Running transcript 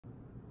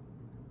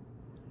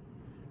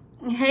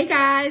Hey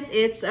guys,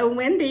 it's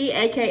Wendy,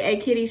 aka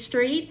Kitty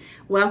Street.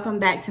 Welcome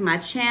back to my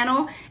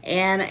channel.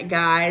 And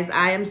guys,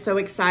 I am so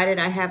excited.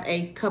 I have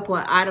a couple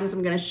of items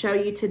I'm going to show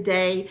you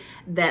today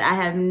that I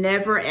have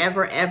never,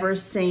 ever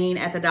seen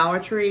at the Dollar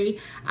Tree.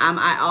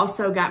 I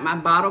also got my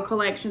bottle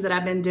collection that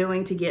I've been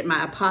doing to get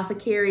my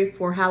apothecary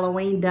for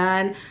Halloween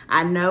done.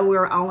 I know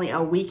we're only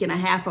a week and a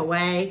half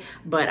away,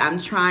 but I'm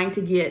trying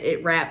to get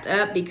it wrapped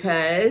up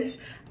because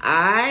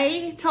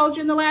I told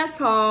you in the last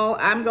haul,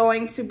 I'm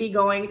going to be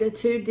going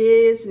to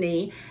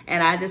Disney,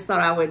 and I just thought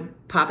I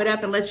would pop it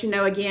up and let you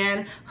know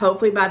again.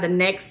 Hopefully by the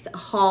next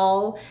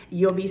haul,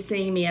 you'll be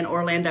seeing me in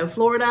Orlando,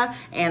 Florida,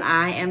 and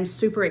I am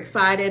super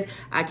excited.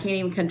 I can't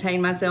even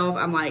contain myself.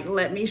 I'm like,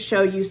 let me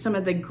show you some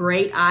of the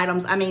great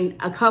items. I mean,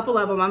 a couple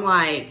of them, I'm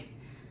like,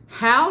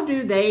 how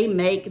do they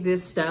make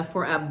this stuff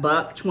for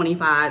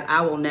 $1.25?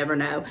 I will never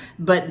know,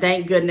 but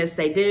thank goodness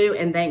they do,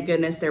 and thank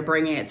goodness they're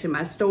bringing it to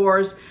my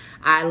stores.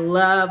 I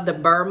love the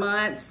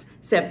monts.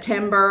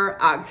 September,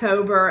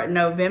 October,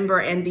 November,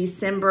 and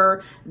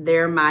December,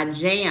 they're my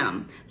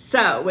jam.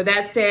 So with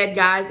that said,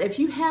 guys, if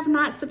you have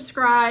not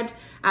subscribed,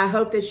 I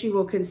hope that you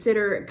will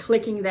consider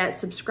clicking that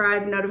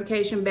subscribe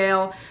notification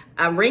bell,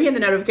 ringing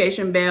the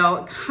notification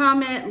bell,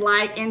 comment,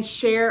 like, and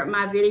share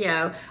my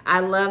video.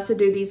 I love to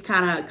do these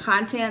kind of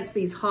contents,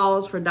 these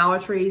hauls for Dollar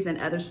Trees and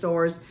other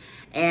stores.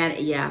 And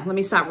yeah, let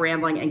me stop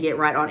rambling and get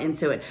right on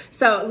into it.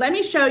 So let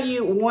me show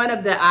you one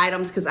of the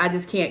items because I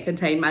just can't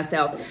contain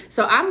myself.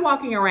 So I'm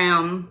walking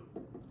around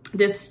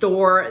this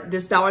store,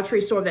 this Dollar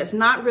Tree store that's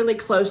not really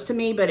close to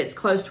me, but it's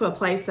close to a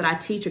place that I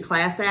teach a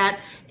class at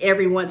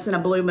every once in a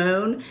blue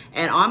moon.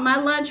 And on my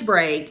lunch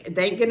break,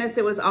 thank goodness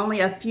it was only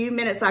a few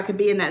minutes I could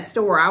be in that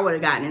store. I would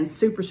have gotten in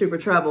super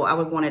trouble. I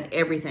would have wanted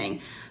everything.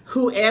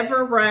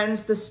 Whoever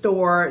runs the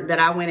store that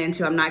I went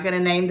into, I'm not going to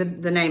name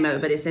the name of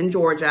it, but it's in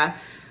Georgia.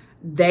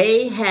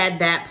 They had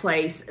that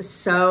place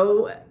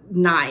so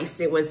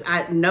nice. It was,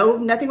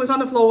 nothing was on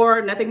the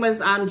floor. Nothing was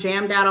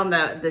jammed out on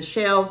the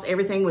shelves.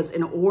 Everything was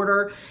in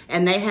order.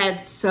 And they had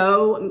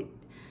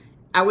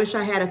I wish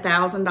I had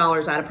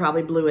 $1,000. I'd have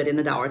probably blew it in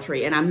the Dollar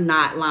Tree, and I'm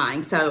not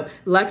lying. So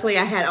luckily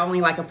I had only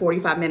like a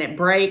 45-minute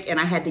break, and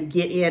I had to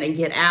get in and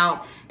get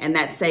out, and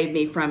that saved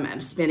me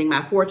from spending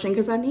my fortune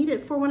because I need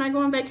it for when I go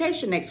on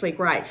vacation next week,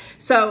 right?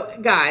 So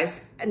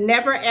guys,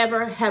 never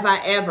ever have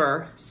I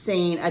ever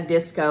seen a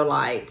disco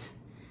light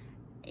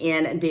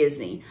in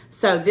Disney.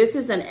 So this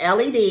is an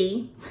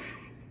LED,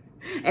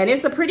 and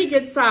it's a pretty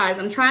good size.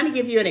 I'm trying to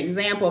give you an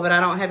example, but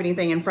I don't have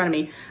anything in front of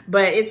me,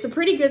 but it's a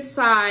pretty good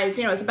size.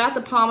 You know, it's about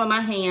the palm of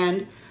my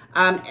hand.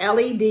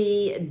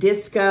 LED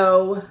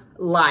disco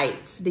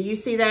lights. Do you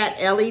see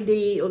that?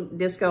 LED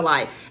disco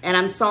light. And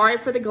I'm sorry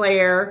for the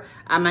glare.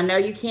 I know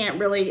you can't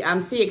really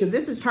see it because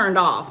this is turned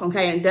off,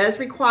 okay? And it does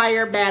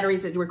require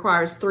batteries. It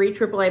requires 3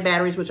 AAA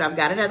batteries, which I've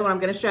got another one I'm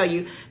going to show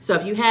you. So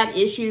if you have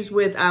issues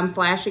with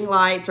flashing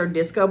lights or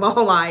disco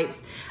ball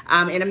lights,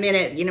 in a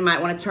minute, you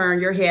might want to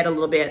turn your head a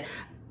little bit.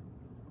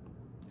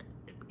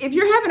 If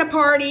you're having a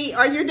party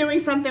or you're doing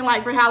something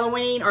like for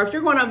Halloween, or if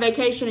you're going on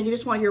vacation and you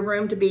just want your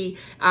room to be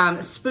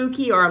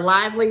spooky or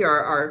lively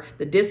or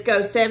the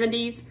disco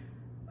 70s,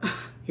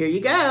 here you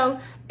go.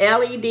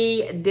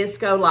 LED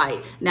disco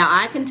light. Now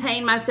I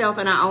contained myself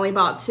and I only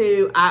bought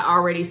 2. I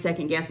already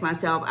second guessed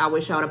myself. I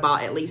wish I would have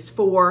bought at least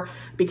 4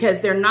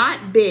 because they're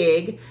not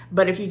big,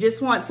 but if you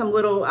just want some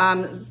little,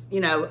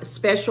 you know,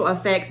 special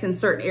effects in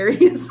certain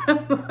areas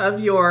of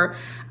your,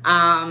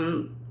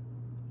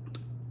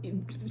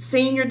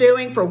 scene you're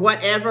doing for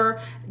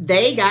whatever,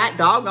 they got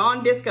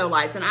doggone disco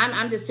lights, and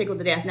I'm just tickled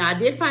to death. Now I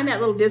did find that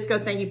little disco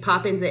thing you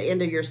pop into the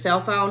end of your cell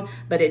phone,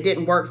 but it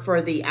didn't work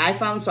for the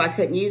iPhone, so I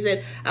couldn't use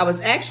it. I was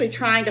actually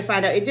trying to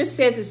find out. It just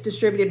says it's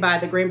distributed by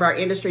the Greenbrier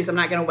Industries. I'm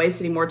not going to waste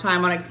any more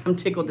time on it because I'm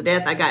tickled to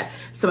death. I got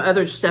some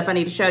other stuff I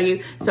need to show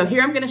you. So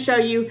here I'm going to show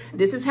you,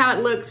 this is how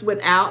it looks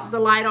without the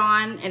light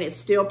on, and it's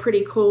still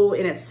pretty cool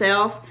in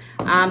itself.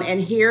 And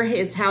here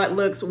is how it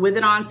looks with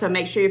it on, so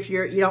make sure if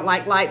you don't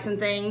like lights and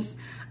things.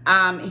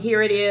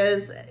 Here it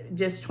is,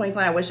 just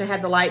twinkling. I wish I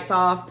had the lights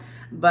off,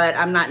 but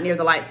I'm not near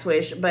the light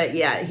switch. But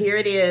yeah, here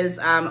it is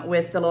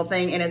with the little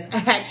thing, and it's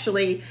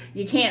actually,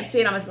 you can't see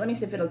it. Let me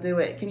see if it'll do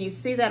it. Can you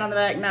see that on the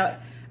back? No,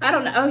 I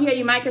don't know. Oh yeah,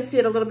 you might can see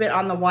it a little bit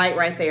on the white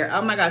right there.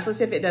 Oh my gosh, let's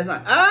see if it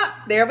doesn't. Oh,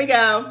 there we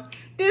go.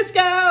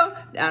 Disco.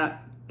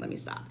 Let me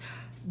stop.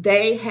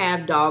 They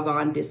have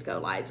doggone disco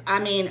lights. I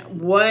mean,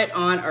 what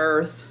on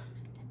earth?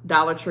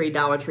 Dollar Tree,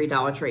 Dollar Tree,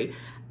 Dollar Tree.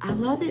 I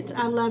love it.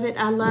 I love it.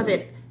 I love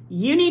it.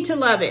 You need to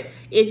love it.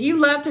 If you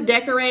love to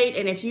decorate,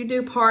 and if you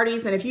do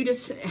parties, and if you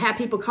just have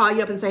people call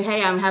you up and say,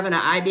 hey, I'm having an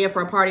idea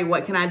for a party,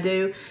 what can I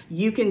do?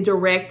 You can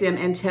direct them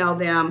and tell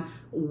them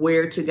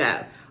where to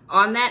go.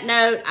 On that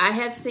note, I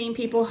have seen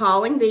people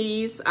hauling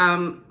these,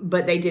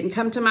 but they didn't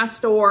come to my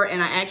store.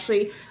 And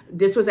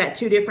this was at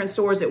 2 different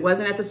stores. It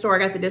wasn't at the store I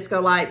got the disco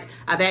lights.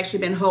 I've actually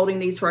been holding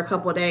these for a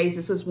couple of days.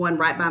 This is one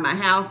right by my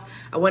house.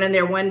 I went in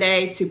there one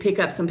day to pick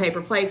up some paper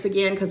plates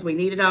again because we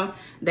needed them.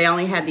 They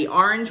only had the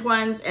orange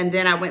ones. And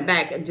then I went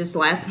back just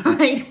last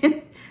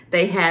night.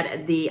 They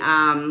had the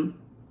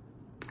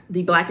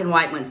the black and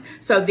white ones.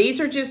 So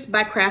these are just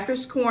by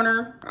Crafter's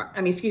Corner,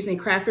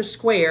 Crafter's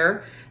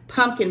Square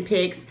pumpkin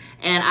picks.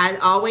 And I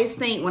always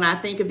think, when I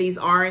think of these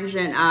orange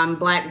and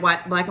black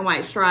and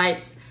white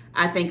stripes,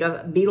 I think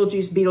of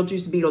Beetlejuice,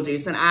 Beetlejuice,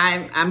 Beetlejuice. And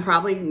I'm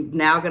probably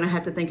now gonna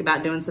have to think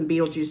about doing some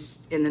Beetlejuice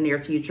in the near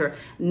future.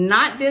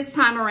 Not this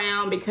time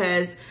around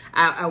because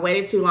I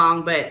waited too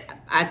long, but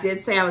I did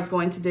say I was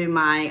going to do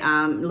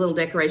my little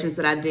decorations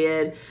that I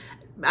did.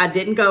 I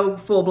didn't go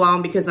full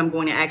blown because I'm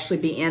going to actually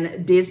be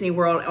in Disney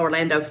World,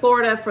 Orlando,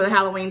 Florida for the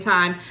Halloween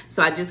time.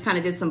 So I just kind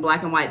of did some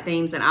black and white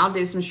themes, and I'll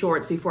do some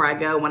shorts before I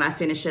go when I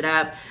finish it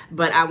up.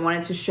 But I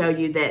wanted to show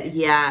you that,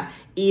 yeah,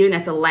 even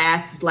at the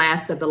last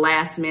of the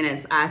last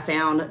minutes, I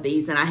found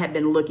these, and I had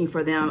been looking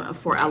for them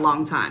for a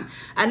long time.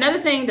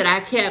 Another thing that I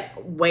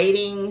kept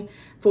waiting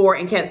for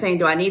and kept saying,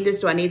 do I need this?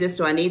 Do I need this?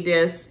 Do I need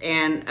this?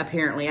 And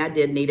apparently I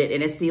did need it.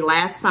 And it's the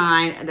last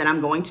sign that I'm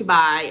going to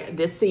buy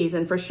this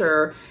season for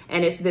sure.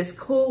 And it's this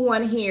cool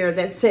one here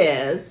that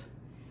says,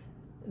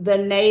 the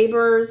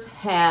neighbors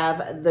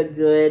have the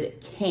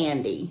good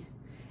candy.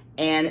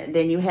 And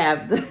then you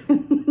have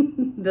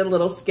the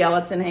little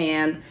skeleton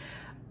hand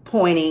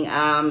pointing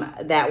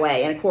that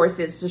way. And of course,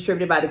 it's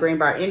distributed by the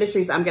Greenbrier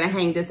Industries. I'm gonna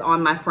hang this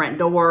on my front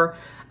door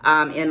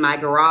in my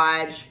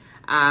garage.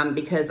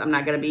 Because I'm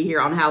not going to be here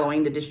on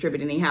Halloween to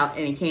distribute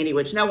any candy,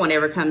 which no one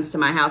ever comes to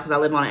my house because I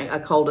live on a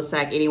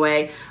cul-de-sac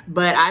anyway.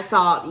 But I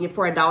thought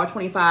for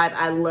 $1.25,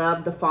 I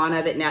love the font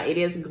of it. Now, it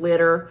is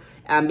glitter.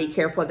 Be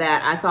careful of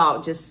that. I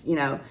thought just, you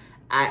know,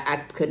 I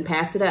couldn't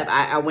pass it up.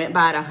 I went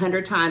by it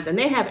 100 times, and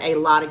they have a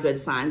lot of good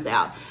signs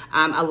out.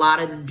 A lot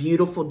of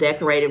beautiful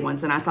decorated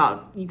ones. And I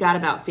thought, you got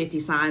about 50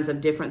 signs of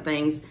different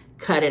things,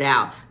 cut it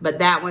out. But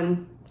that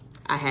one,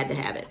 I had to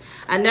have it.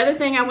 Another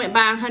thing I went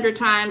by 100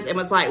 times and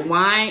was like,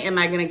 why am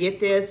I gonna get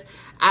this?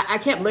 I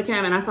kept looking at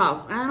them and I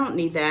thought, I don't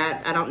need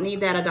that. I don't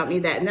need that. I don't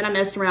need that. And then I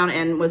messed around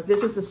and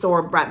this was the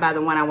store right by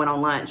the one I went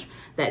on lunch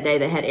that day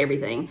that had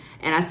everything.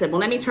 And I said,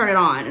 well, let me turn it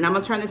on. And I'm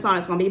gonna turn this on.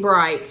 It's gonna be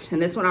bright.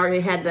 And this one already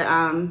had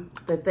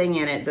the thing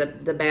in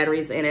it, the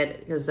batteries in it,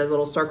 because those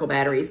little circle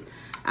batteries.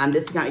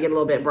 This is gonna get a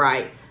little bit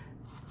bright.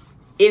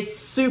 It's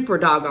super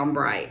doggone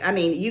bright. I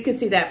mean, you can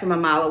see that from a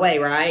mile away,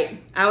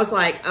 right? I was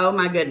like, oh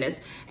my goodness.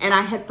 And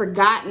I had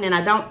forgotten, and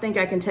I don't think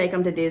I can take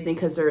them to Disney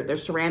because they're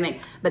ceramic,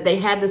 but they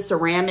had the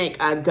ceramic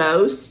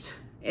ghost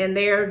in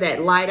there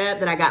that light up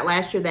that I got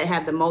last year that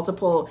had the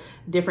multiple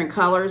different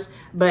colors.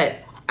 But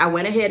I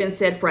went ahead and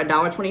said for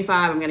 $1.25,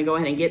 I'm gonna go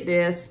ahead and get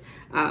this.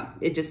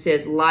 It just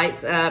says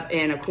lights up.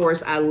 And of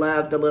course, I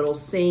love the little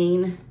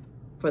scene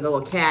for the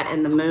little cat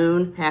and the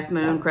moon, half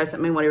moon,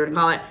 crescent moon, whatever you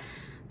call it.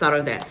 Thought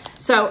of that.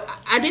 So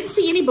I didn't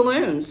see any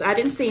balloons. I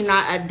didn't see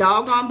not a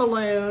doggone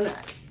balloon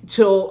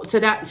till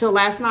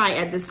last night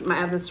at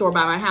the store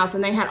by my house,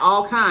 and they had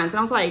all kinds. And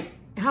I was like,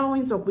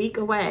 Halloween's a week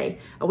away,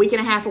 a week and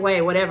a half away,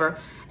 whatever.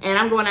 And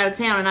I'm going out of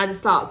town, and I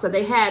just thought, so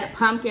they had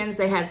pumpkins,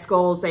 they had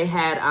skulls, they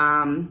had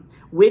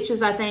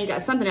witches, I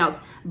think, something else.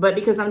 But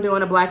because I'm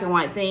doing a black and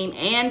white theme,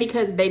 and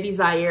because baby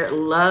Zaire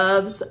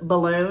loves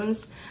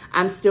balloons,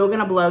 I'm still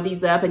gonna blow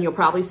these up, and you'll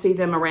probably see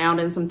them around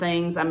in some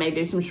things. I may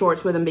do some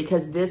shorts with him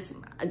because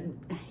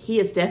he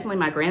is definitely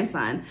my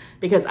grandson,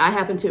 because I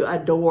happen to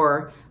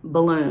adore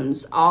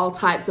balloons, all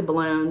types of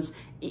balloons.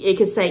 It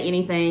could say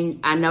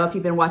anything. I know if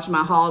you've been watching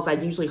my hauls, I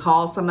usually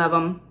haul some of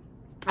them.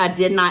 I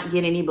did not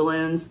get any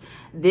balloons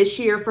this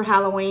year for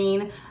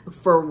Halloween.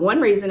 For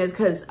one reason is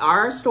because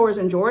our stores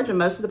in Georgia,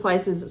 most of the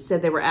places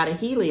said they were out of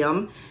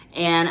helium,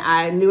 and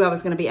I knew I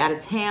was going to be out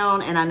of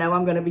town, and I know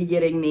I'm going to be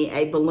getting me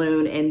a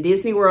balloon in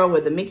Disney World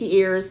with the Mickey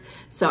ears.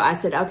 So I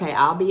said, okay,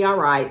 I'll be all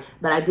right.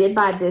 But I did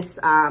buy this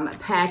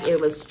pack.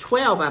 It was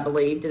 12, I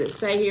believe. Did it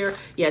say here?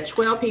 Yeah,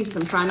 12 pieces.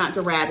 I'm trying not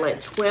to rattle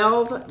it.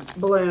 12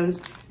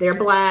 balloons. They're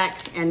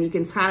black, and you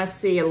can kind of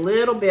see a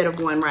little bit of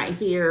one right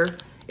here.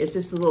 It's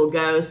just a little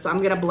ghost. So I'm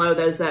gonna blow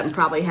those up and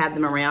probably have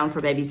them around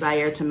for baby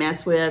Zaire to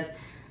mess with.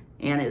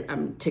 And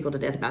I'm tickled to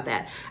death about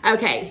that.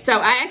 Okay, so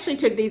I actually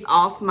took these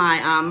off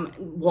my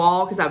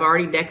wall because I've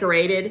already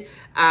decorated.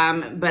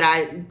 But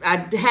I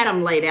had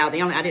them laid out.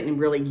 I didn't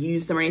really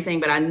use them or anything,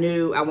 but I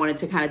knew I wanted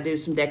to kind of do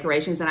some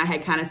decorations, and I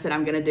had kind of said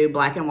I'm gonna do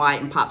black and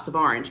white and pops of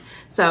orange.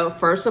 So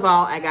first of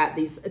all, I got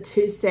these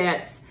 2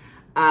 sets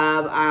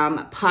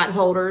of pot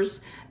holders.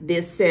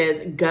 This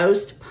says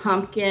Ghost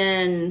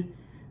Pumpkin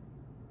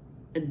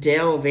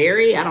Del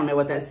Very, I don't know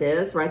what that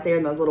says right there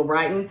in those little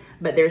Brighton,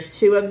 but there's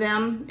 2 of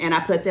them, and I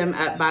put them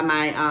up by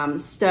my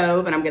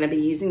stove, and I'm going to be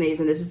using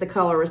these, and this is the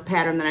color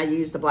pattern that I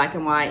use, the black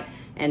and white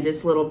and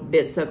just little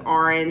bits of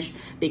orange,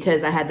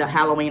 because I had the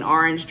Halloween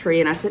orange tree,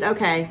 and I said,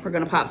 okay, we're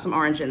going to pop some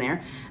orange in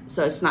there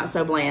so it's not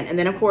so bland. And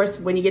then of course,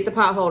 when you get the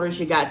pot holders,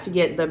 you got to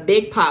get the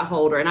big pot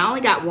holder, and I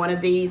only got one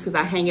of these because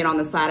I hang it on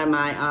the side of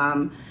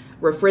my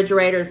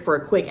refrigerator for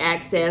quick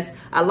access.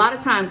 A lot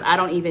of times I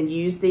don't even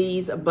use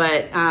these,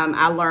 but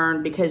I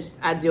learned because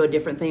I do a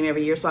different theme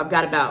every year. So I've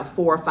got about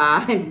 4 or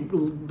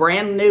 5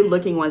 brand new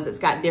looking ones that's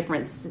got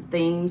different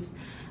themes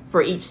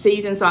for each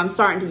season. So I'm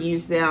starting to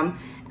use them.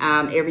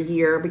 every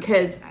year,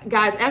 because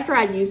guys, after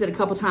I use it a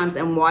couple times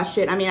and wash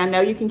it, I mean, I know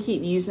you can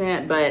keep using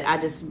it, but I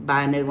just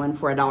buy a new one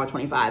for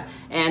 $1.25.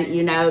 And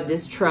you know,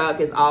 this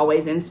truck is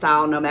always in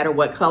style no matter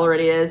what color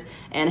it is,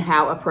 and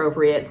how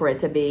appropriate for it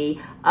to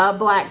be a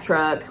black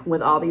truck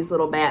with all these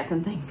little bats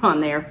and things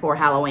on there for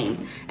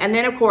Halloween. And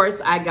then of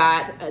course I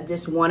got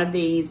just one of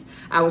these.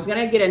 I was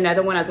gonna get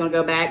another one, I was gonna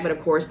go back, but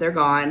of course they're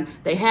gone.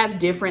 They have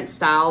different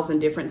styles and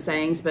different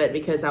sayings, but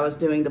because I was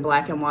doing the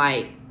black and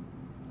white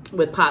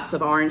with pops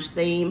of orange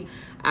theme,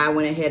 I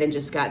went ahead and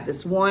just got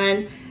this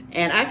one.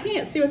 And I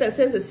can't see what that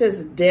says. It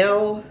says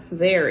Del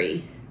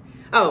Very.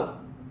 Oh,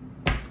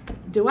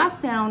 do I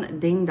sound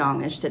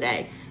ding-dongish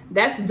today?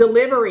 That's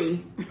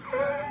delivery.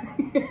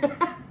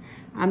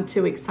 I'm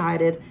too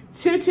excited,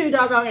 too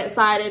doggone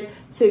excited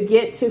to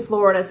get to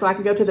Florida so I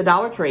can go to the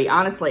Dollar Tree.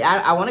 Honestly,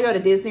 I want to go to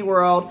Disney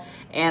World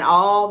and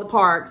all the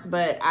parks,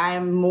 but I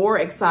am more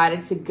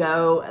excited to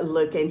go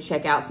look and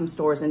check out some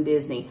stores in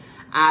Disney.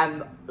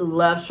 I've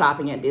loved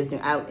shopping at Disney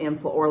in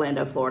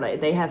Orlando, Florida.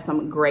 They have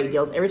some great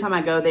deals. Every time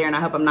I go there, and I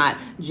hope I'm not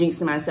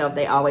jinxing myself,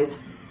 they always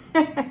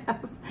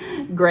have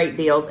great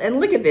deals. And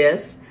look at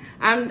this.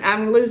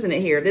 I'm losing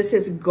it here. This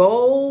is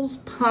Goals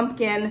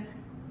Pumpkin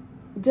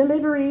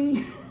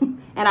Delivery.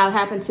 And I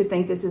happen to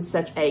think this is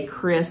such a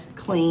crisp,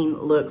 clean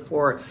look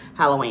for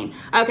Halloween.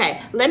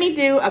 Okay, let me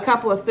do a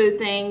couple of food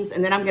things,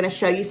 and then I'm gonna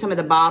show you some of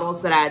the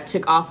bottles that I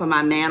took off of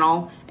my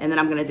mantle, and then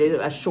I'm gonna do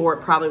a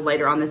short probably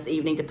later on this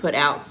evening to put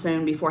out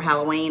soon before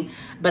Halloween.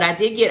 But I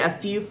did get a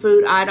few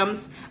food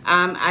items.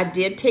 I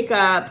did pick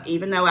up,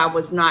 even though I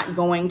was not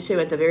going to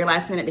at the very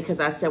last minute, because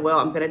I said, well,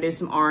 I'm gonna do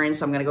some orange,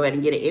 so I'm gonna go ahead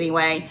and get it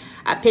anyway.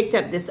 I picked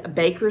up this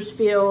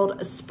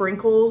Bakersfield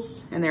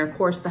sprinkles, and they're of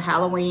course the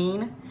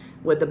Halloween,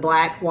 with the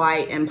black,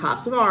 white, and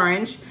pops of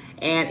orange.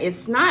 And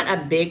it's not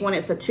a big one.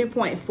 It's a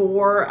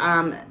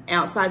 2.4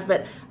 ounce size,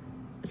 but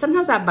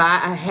sometimes I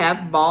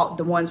have bought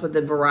the ones with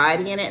the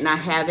variety in it, and I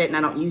have it and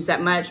I don't use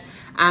that much.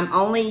 I'm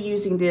only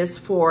using this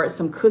for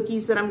some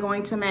cookies that I'm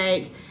going to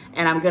make,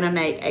 and I'm gonna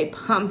make a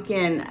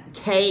pumpkin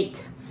cake,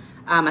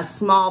 a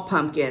small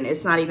pumpkin.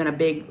 It's not even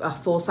a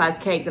full-size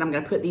cake that I'm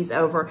gonna put these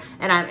over.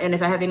 And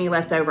if I have any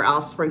left over,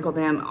 I'll sprinkle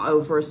them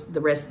over the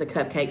rest of the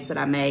cupcakes that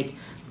I make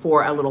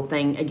for a little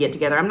thing, a get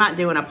together. I'm not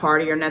doing a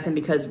party or nothing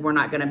because we're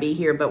not gonna be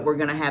here, but we're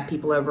gonna have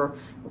people over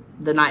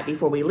the night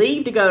before we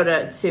leave to go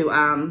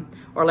to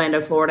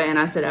Orlando, Florida. And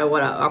I said, oh,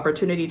 what an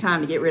opportunity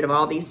time to get rid of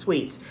all these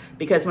sweets,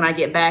 because when I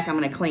get back, I'm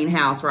gonna clean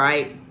house,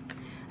 right?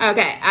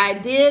 Okay, I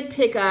did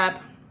pick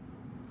up,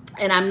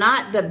 and I'm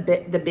not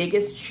the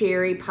biggest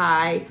cherry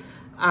pie.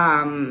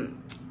 I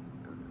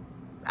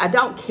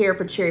don't care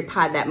for cherry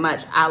pie that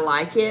much. I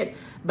like it,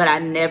 but I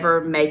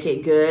never make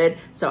it good.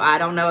 So I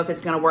don't know if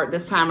it's gonna work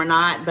this time or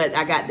not, but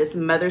I got this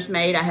Mother's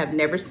Made. I have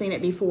never seen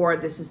it before.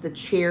 This is the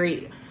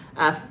cherry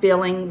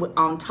filling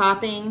or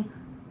topping,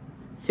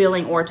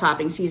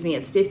 excuse me.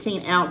 It's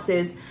 15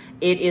 ounces.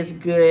 It is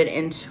good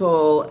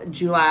until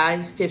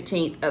July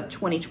 15th of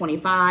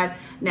 2025.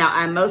 Now,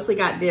 I mostly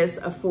got this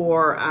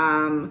for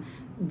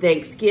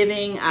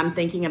Thanksgiving. I'm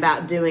thinking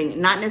about doing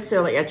not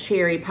necessarily a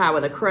cherry pie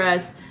with a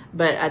crust,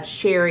 but a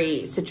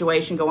cherry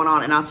situation going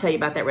on, and I'll tell you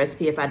about that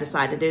recipe if I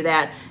decide to do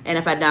that. And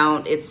if I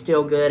don't, it's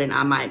still good, and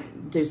I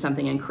might do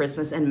something in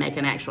Christmas and make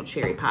an actual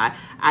cherry pie.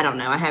 I don't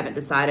know, I haven't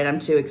decided. I'm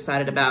too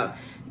excited about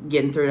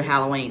getting through to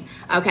Halloween.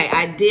 Okay,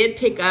 I did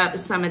pick up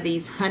some of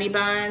these honey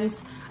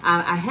buns.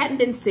 I hadn't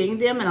been seeing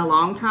them in a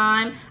long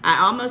time.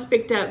 I almost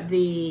picked up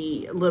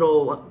the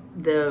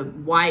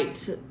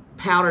white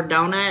powdered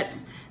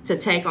donuts to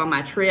take on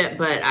my trip,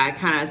 but I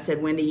kind of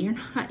said, Wendy, you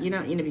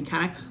need to be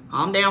kind of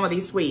calm down with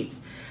these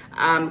sweets.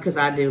 Because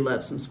I do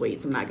love some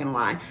sweets, I'm not gonna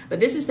lie. But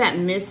this is that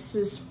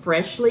Mrs.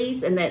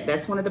 Freshly's, and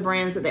that's one of the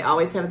brands that they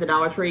always have at the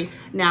Dollar Tree.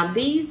 Now,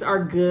 these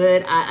are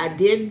good. I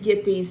did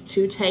get these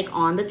to take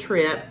on the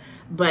trip,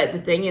 but the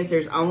thing is,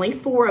 there's only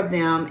 4 of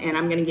them, and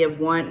I'm gonna give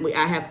one.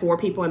 I have 4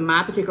 people in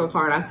my particular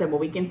cart. I said, well,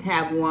 we can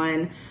have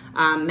one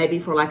maybe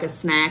for like a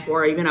snack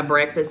or even a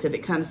breakfast if it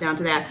comes down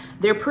to that.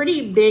 They're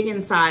pretty big in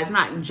size,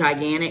 not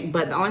gigantic,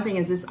 but the only thing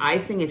is this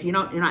icing, if you're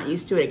not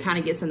used to it, it kind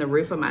of gets in the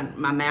roof of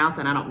my mouth,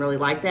 and I don't really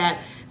like that.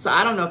 So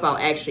I don't know if I'll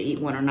actually eat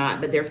one or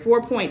not, but they're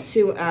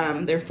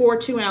 4.2, they're 4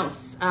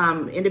 2-ounce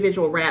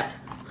individual wrapped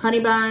honey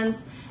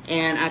buns,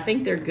 and I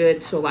think they're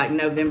good till like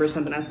November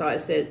something. I saw it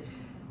said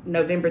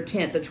November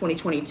 10th of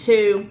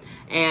 2022,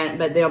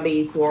 but they'll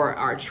be for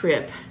our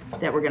trip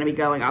that we're gonna be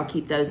going. I'll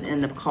keep those in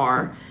the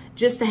car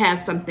just to have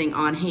something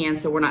on hand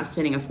so we're not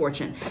spending a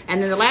fortune.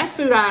 And then the last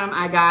food item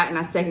I got, and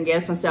I second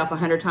guessed myself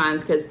 100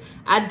 times because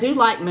I do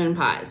like moon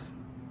pies,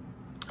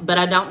 but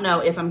I don't know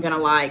if I'm gonna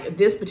like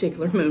this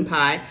particular moon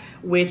pie,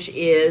 which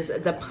is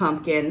the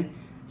pumpkin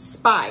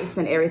spice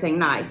and everything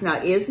nice. Now,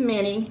 it is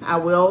mini.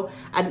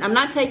 I'm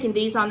not taking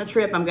these on the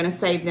trip. I'm gonna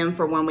save them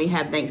for when we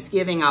have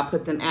Thanksgiving. I'll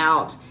put them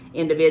out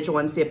individual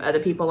and see if other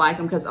people like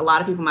them, because a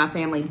lot of people in my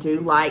family do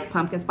like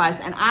pumpkin spice,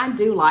 and I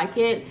do like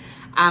it.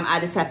 I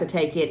just have to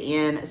take it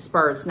in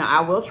spurts. Now,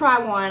 I will try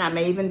one. I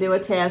may even do a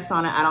test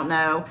on it. I don't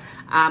know.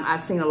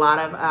 I've seen a lot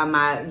of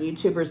my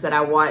YouTubers that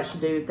I watch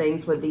do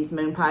things with these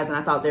moon pies, and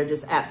I thought they're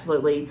just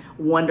absolutely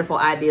wonderful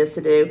ideas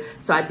to do.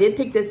 So I did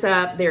pick this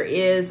up. There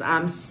is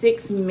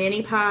 6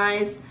 mini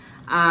pies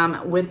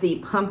with the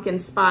pumpkin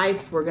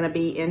spice. We're gonna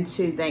be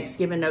into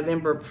Thanksgiving,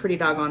 November, pretty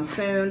doggone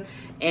soon.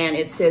 And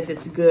it says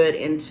it's good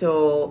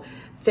until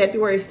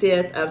February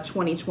 5th of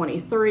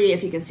 2023,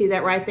 if you can see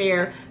that right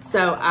there.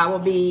 So I will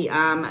be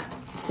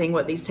seeing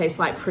what these taste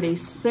like pretty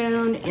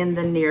soon in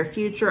the near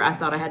future. I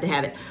thought I had to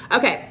have it.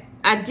 Okay,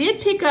 I did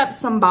pick up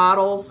some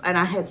bottles, and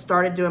I had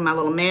started doing my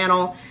little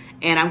mantle,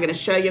 and I'm gonna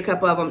show you a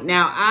couple of them.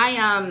 Now,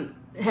 I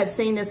have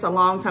seen this a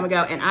long time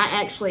ago, and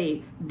I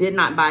actually did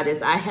not buy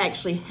this. I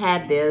actually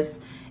had this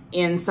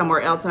in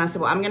somewhere else, and I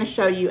said, well, I'm gonna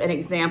show you an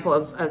example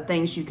of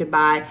things you could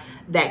buy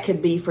that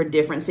could be for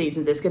different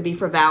seasons. This could be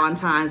for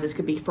Valentine's, this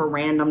could be for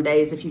random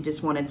days if you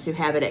just wanted to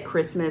have it at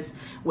Christmas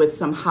with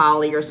some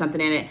holly or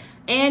something in it.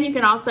 And you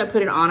can also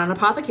put it on an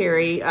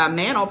apothecary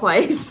mantle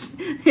place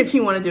if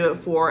you want to do it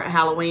for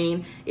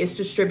Halloween. It's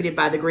distributed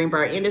by the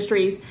Greenbrier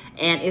Industries,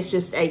 and it's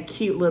just a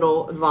cute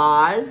little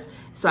vase.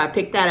 So I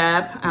picked that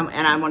up,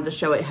 and I wanted to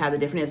show it how the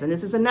different is. And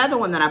this is another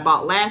one that I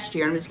bought last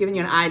year. I'm just giving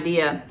you an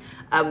idea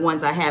of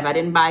ones I have. I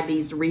didn't buy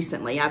these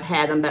recently. I've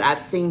had them, but I've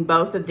seen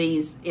both of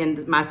these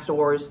in my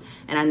stores,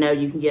 and I know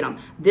you can get them.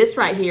 This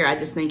right here, I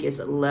just think is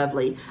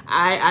lovely.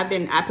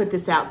 I put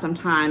this out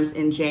sometimes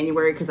in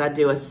January because I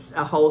do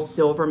a whole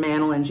silver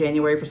mantle in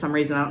January for some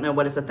reason. I don't know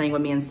what is the thing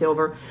with me in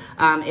silver.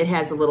 It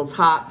has a little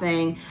top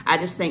thing. I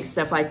just think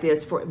stuff like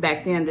this, for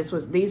back then,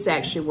 these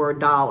actually were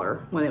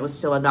 $1 when it was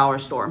still a dollar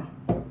store.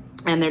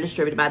 And they're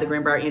distributed by the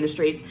Greenbrier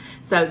Industries.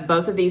 So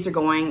both of these are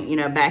going, you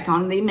know, back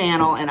on the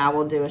mantle, and I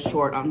will do a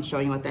short on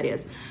showing you what that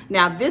is.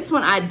 Now, this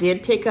one I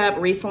did pick up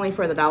recently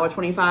for the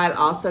 $1.25,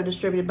 also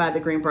distributed by the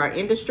Greenbrier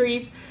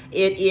Industries.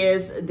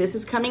 This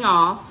is coming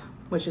off,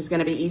 which is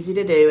gonna be easy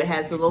to do. It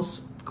has a little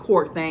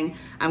cork thing.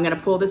 I'm gonna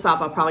pull this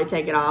off. I'll probably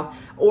take it off.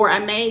 Or I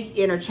may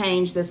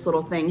interchange this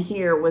little thing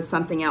here with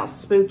something else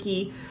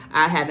spooky.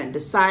 I haven't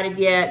decided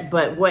yet,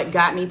 but what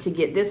got me to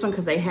get this one,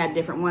 because they had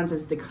different ones,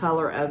 is the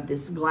color of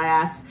this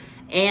glass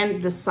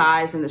and the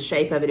size and the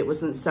shape of it. It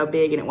wasn't so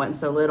big and it wasn't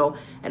so little.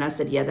 And I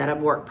said, yeah, that'll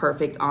work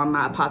perfect on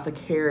my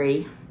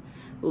apothecary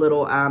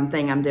little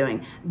thing I'm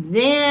doing.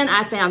 Then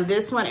I found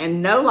this one,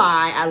 and no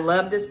lie, I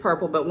love this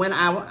purple, but when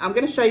I'm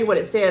gonna show you what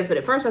it says, but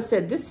at first I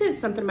said, this is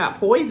something about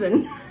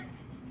poison.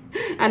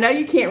 I know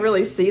you can't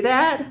really see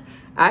that.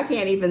 I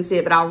can't even see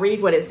it, but I'll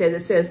read what it says.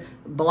 It says,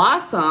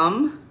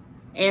 blossom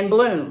and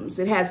blooms.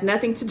 It has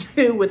nothing to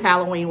do with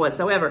Halloween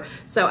whatsoever.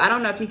 So I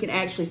don't know if you can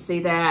actually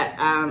see that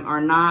or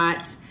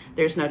not.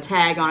 There's no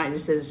tag on it. It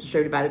just says it's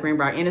distributed by the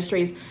Greenbrier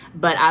Industries.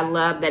 But I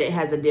love that it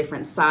has a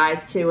different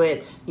size to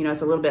it. You know, it's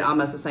a little bit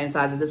almost the same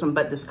size as this one,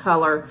 but this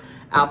color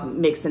I'll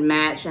mix and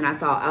match. And I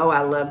thought, oh,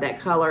 I love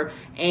that color.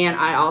 And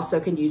I also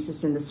can use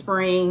this in the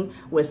spring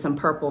with some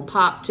purple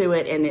pop to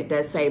it. And it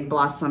does say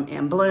blossom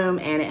and bloom.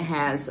 And it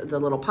has the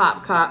little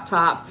pop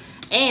top.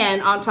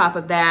 And on top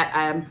of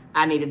that,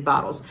 I needed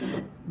bottles.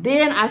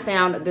 Then I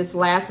found this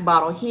last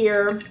bottle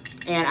here,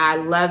 and I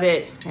love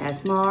it. It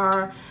has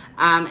more.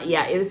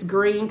 Yeah, it's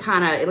green,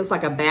 it looks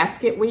like a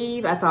basket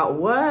weave. I thought,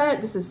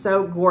 what? This is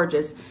so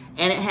gorgeous.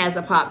 And it has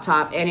a pop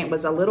top, and it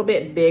was a little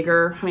bit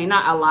bigger. I mean,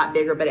 not a lot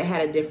bigger, but it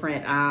had a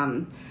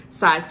different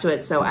size to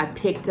it. So I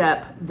picked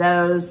up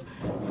those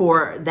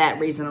for that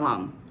reason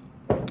alone.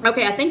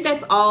 Okay, I think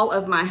that's all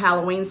of my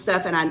Halloween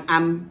stuff, and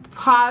I'm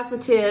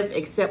positive,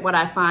 except what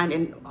I find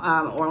in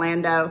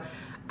Orlando,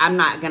 I'm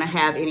not gonna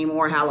have any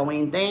more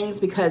Halloween things,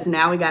 because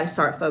now we gotta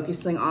start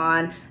focusing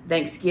on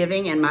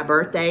Thanksgiving and my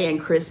birthday and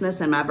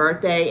Christmas and my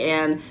birthday.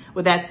 And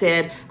with that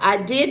said, I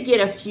did get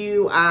a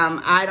few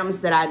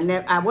items that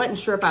I wasn't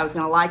sure if I was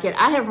gonna like it.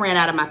 I have ran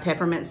out of my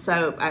peppermint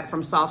soap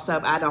from Soft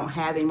Soap. I don't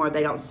have anymore,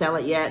 they don't sell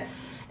it yet.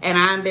 And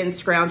I've been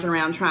scrounging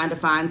around trying to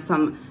find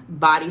some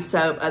body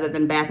soap other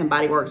than Bath and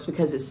Body Works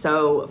because it's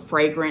so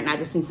fragrant, and I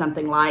just need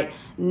something light.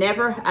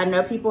 I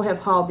know people have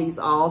hauled these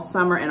all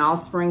summer and all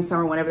spring,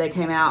 summer, whenever they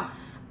came out.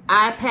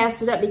 I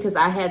passed it up because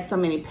I had so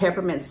many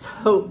peppermint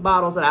soap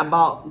bottles that I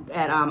bought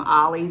at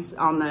Ollie's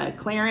on the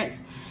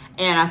clearance,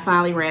 and I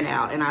finally ran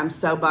out, and I'm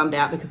so bummed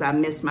out because I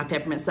missed my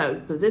peppermint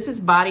soap. But this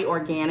is Body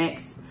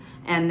Organics,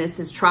 and this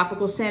is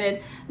tropical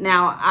scented.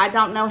 Now, I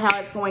don't know how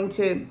it's going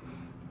to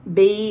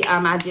be.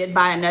 I did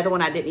buy another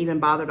one. I didn't even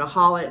bother to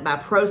haul it, by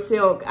Pro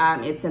Silk.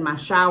 It's in my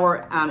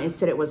shower. It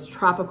said it was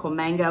tropical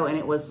mango, and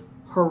it was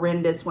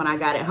horrendous when I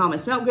got it home. It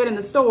smelled good in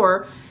the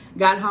store.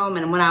 Got home,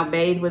 and when I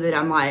bathed with it,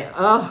 I'm like,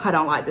 oh, I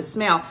don't like the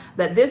smell.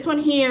 But this one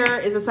here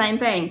is the same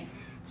thing.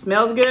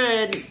 Smells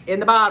good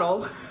in the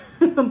bottle,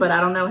 but I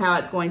don't know how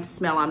it's going to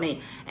smell on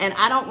me. And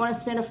I don't want to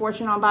spend a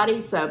fortune on body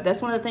soap.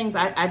 That's one of the things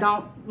I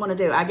don't want to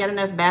do. I got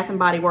enough Bath and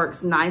Body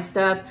Works nice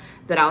stuff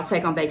that I'll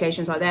take on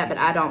vacations like that, but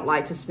I don't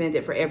like to spend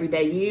it for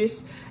everyday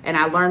use. And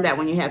I learned that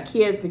when you have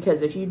kids,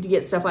 because if you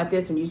get stuff like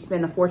this and you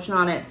spend a fortune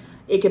on it,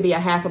 it could be a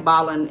half a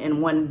bottle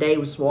in one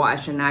day's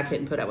wash, and I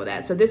couldn't put up with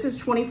that. So this is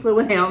 20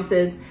 fluid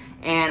ounces,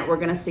 and we're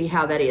gonna see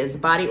how that is.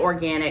 Body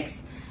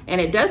Organics,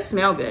 and it does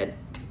smell good.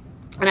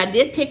 And I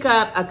did pick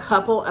up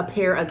a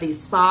pair of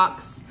these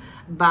socks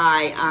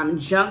by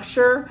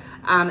Juncture.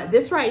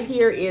 This right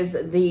here is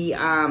the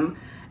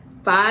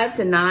 5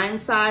 to 9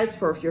 size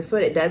for your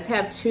foot. It does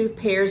have 2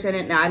 pairs in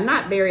it. Now, I'm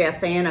not very a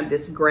fan of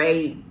this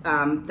gray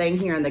thing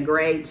here in the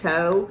gray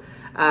toe.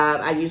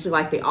 I usually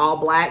like the all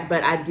black,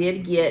 but I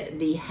did get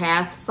the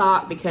half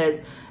sock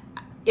because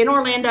in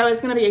Orlando,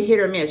 it's going to be a hit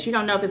or miss. You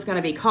don't know if it's going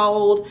to be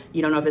cold.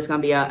 You don't know if it's going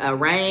to be a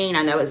rain.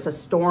 I know it's a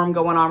storm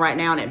going on right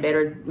now, and it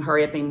better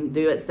hurry up and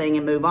do its thing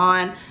and move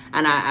on.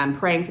 And I'm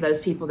praying for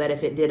those people that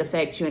if it did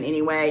affect you in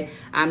any way,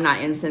 I'm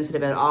not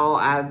insensitive at all.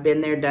 I've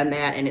been there, done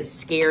that, and it's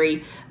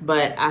scary.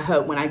 But I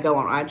hope when I go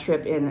on our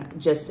trip in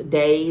just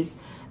days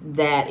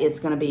that it's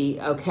going to be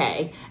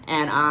okay.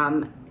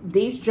 And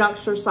these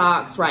Juncture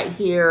socks right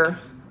here,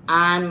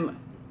 I've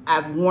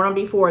worn them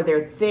before.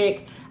 They're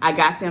thick. I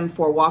got them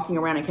for walking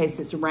around in case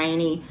it's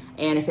rainy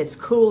and if it's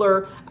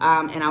cooler,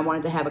 and I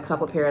wanted to have a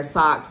couple pair of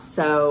socks.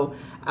 So,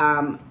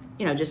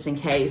 you know, just in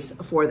case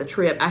for the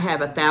trip. I have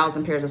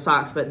 1,000 pairs of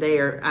socks, but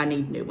I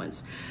need new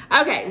ones.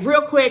 Okay,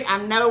 real quick, I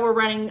know we're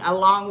running a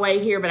long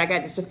way here, but I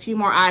got just a few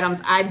more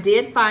items. I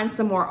did find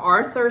some more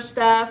Arthur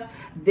stuff.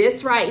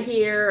 This right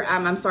here,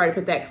 I'm sorry to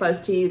put that close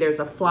to you. There's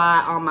a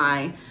fly on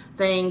my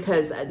thing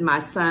because my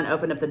son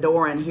opened up the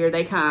door and here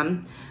they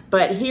come.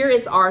 But here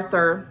is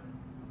Arthur.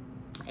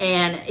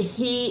 And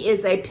he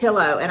is a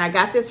pillow, and I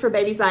got this for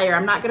baby Zaire.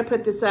 I'm not going to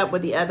put this up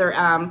with the other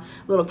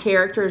little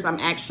characters. I'm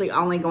actually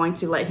only going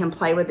to let him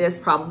play with this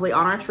probably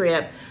on our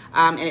trip.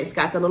 And it's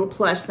got the little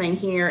plush thing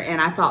here, and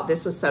I thought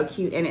this was so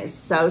cute, and it's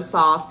so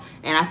soft,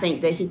 and I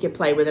think that he could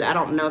play with it. I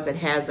don't know if it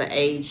has an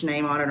age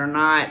name on it or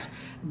not,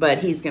 but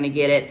he's going to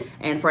get it.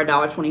 And for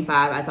 $1.25,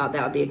 I thought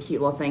that would be a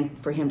cute little thing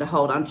for him to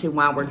hold on to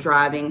while we're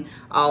driving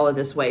all of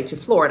this way to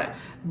Florida.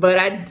 But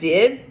I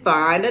did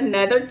find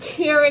another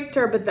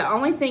character, but the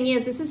only thing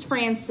is, this is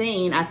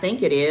Francine. I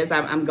think it is.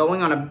 I'm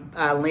going on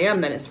a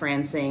limb that it's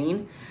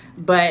Francine.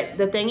 But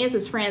the thing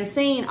is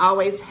Francine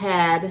always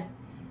had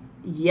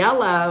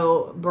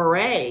yellow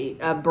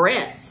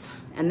barrettes,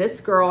 and this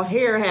girl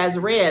here has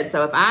red.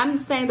 So if I'm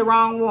saying the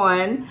wrong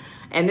one,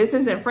 and this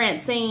isn't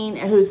Francine,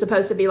 who's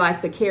supposed to be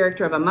like the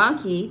character of a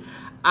monkey,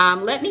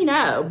 let me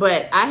know.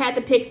 But I had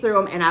to pick through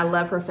them, and I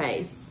love her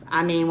face.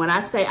 I mean, when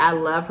I say I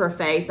love her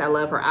face, I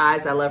love her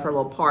eyes, I love her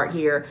little part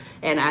here,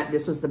 and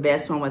this was the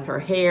best one with her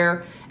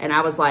hair. And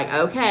I was like,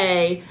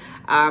 okay,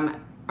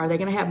 are they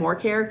gonna have more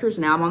characters?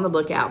 Now I'm on the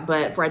lookout.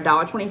 But for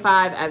 $1.25,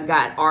 I've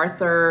got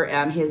Arthur,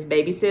 his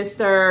baby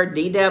sister,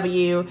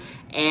 DW,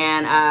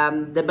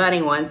 and the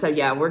bunny one. So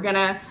yeah, we're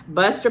gonna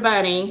Buster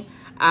Bunny.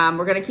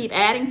 We're going to keep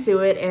adding to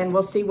it, and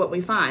we'll see what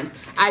we find.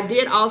 I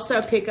did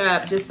also pick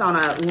up, just on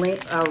a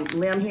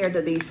limb here,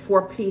 to these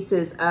 4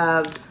 pieces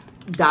of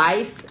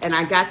dice, and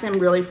I got them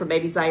really for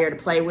baby Zaire to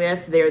play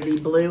with. They're the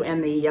blue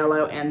and the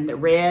yellow and the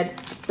red.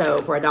 So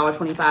for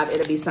 $1.25,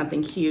 it'll be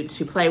something cute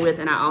to play with.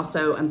 And I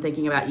also am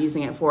thinking about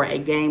using it for a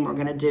game we're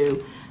going to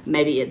do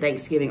maybe at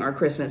Thanksgiving or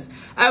Christmas.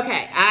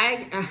 Okay,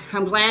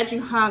 I'm glad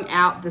you hung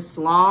out this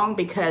long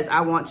because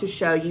I want to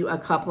show you a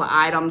couple of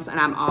items, and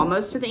I'm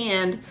almost to the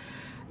end.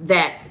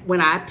 That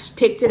when I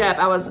picked it up,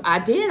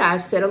 I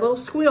said a little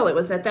squeal. It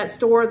was at that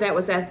store that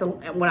was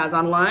when I was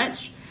on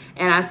lunch,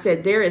 and I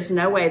said, there is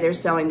no way they're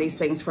selling these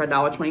things for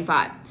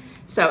 $1.25.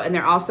 So, and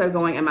they're also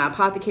going in my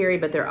apothecary,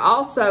 but they're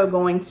also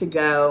going to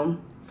go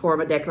for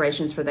my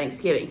decorations for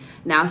Thanksgiving.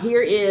 Now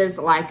here is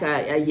like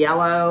a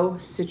yellow,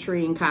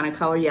 citrine kind of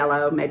color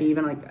yellow, maybe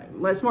even like,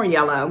 well, it's more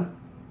yellow.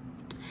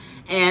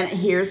 And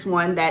here's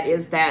one that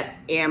is that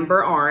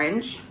amber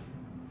orange.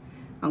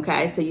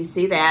 Okay, so you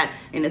see that,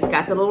 and it's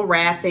got the little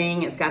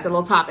wrapping, it's got the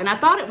little top, and I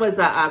thought it was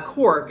a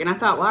cork, and I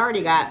thought, well, I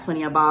already got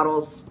plenty of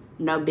bottles,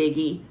 no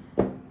biggie.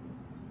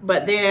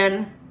 But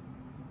then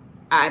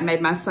I made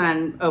my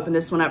son open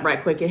this one up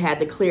right quick. It had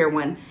the clear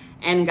one,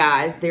 and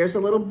guys, there's a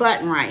little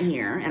button right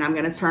here, and I'm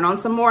gonna turn on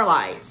some more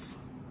lights.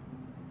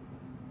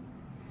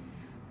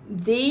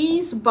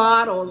 These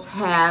bottles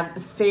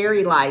have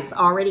fairy lights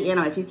already in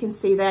them. If you can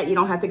see that, you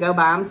don't have to go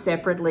buy them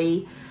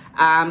separately.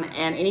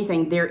 And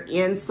anything, they're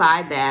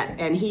inside that.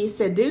 And he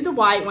said, do the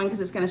white one because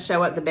it's going to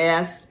show up the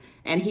best.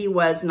 And he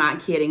was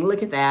not kidding.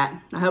 Look at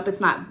that. I hope it's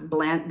not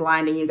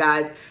blinding you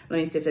guys. Let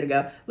me see if it'll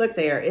go. Look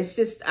there. It's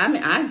just,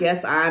 I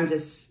guess I'm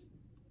just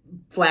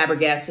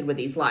flabbergasted with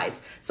these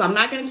lights. So I'm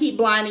not going to keep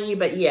blinding you,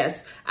 but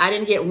yes, I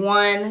didn't get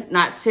 1,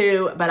 not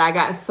 2, but I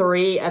got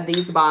 3 of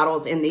these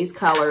bottles in these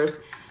colors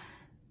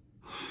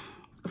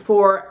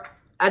for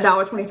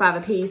 $1.25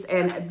 a piece,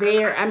 and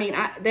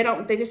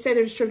they just say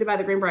they're distributed by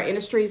the Greenbrier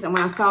Industries, and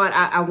when I saw it,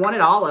 I wanted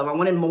all of them. I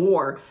wanted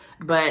more,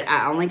 but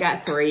I only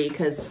got 3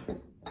 because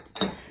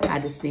I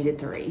just needed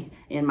 3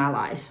 in my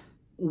life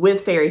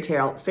with fairy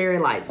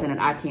lights in it.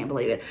 I can't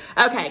believe it.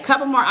 Okay, a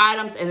couple more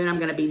items, and then I'm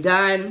gonna be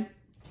done.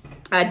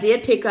 I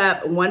did pick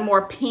up one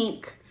more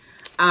pink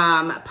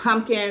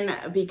pumpkin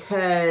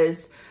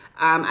because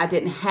I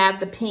didn't have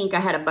the pink.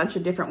 I had a bunch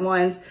of different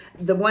ones.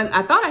 The one,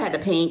 I thought I had the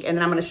pink, and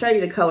then I'm gonna show you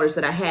the colors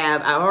that I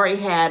have. I already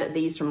had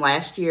these from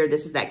last year.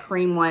 This is that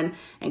cream one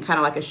and kind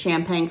of like a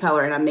champagne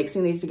color, and I'm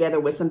mixing these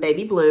together with some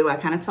baby blue. I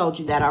kind of told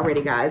you that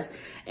already, guys.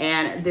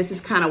 And this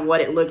is kind of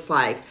what it looks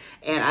like.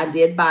 And I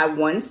did buy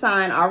one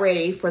sign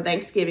already for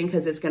Thanksgiving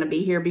because it's gonna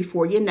be here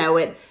before you know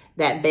it.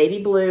 That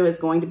baby blue is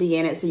going to be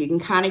in it, so you can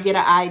kind of get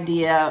an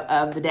idea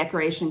of the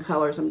decoration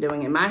colors I'm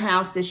doing in my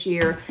house this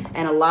year.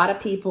 And a lot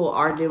of people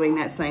are doing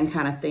that same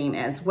kind of theme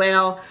as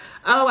well.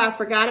 Oh, I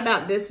forgot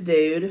about this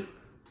dude.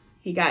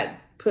 He got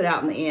put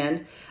out in the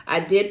end. I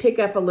did pick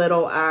up a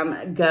little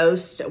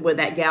ghost with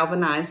that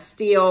galvanized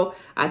steel.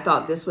 I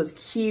thought this was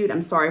cute.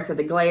 I'm sorry for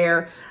the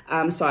glare.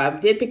 So I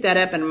did pick that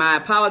up, and my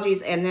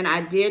apologies. And then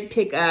I did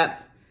pick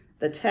up,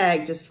 the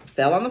tag just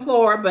fell on the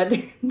floor, but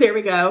there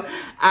we go.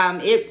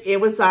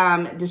 It was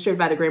distributed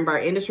by the Greenbrier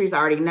Industries, I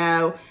already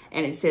know,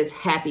 and it says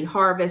Happy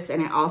Harvest,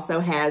 and it also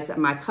has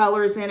my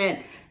colors in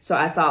it. So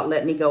I thought,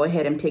 let me go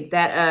ahead and pick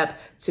that up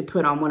to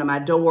put on one of my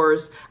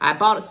doors. I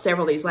bought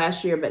several of these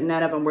last year, but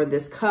none of them were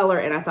this color,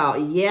 and I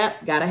thought,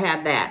 yep, gotta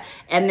have that.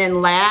 And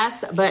then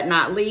last but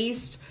not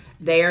least,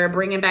 they're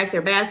bringing back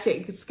their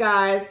baskets,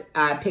 guys.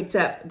 I picked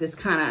up this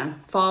kind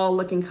of fall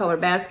looking color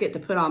basket to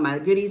put all my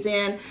goodies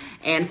in.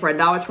 And for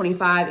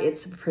 $1.25,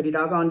 it's pretty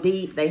doggone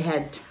deep. They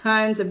had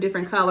tons of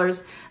different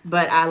colors,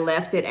 but I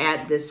left it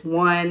at this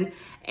one.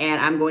 And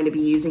I'm going to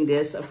be using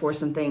this for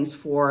some things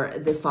for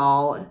the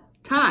fall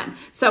time.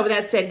 So with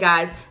that said,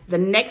 guys, the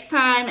next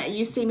time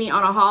you see me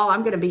on a haul, I'm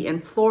going to be in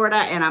Florida,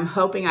 and I'm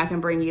hoping I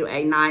can bring you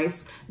a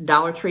nice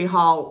Dollar Tree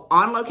haul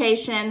on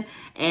location.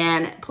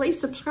 And please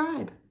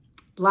subscribe.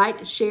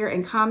 Like, share,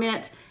 and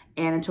comment.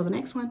 And until the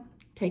next one,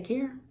 take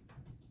care.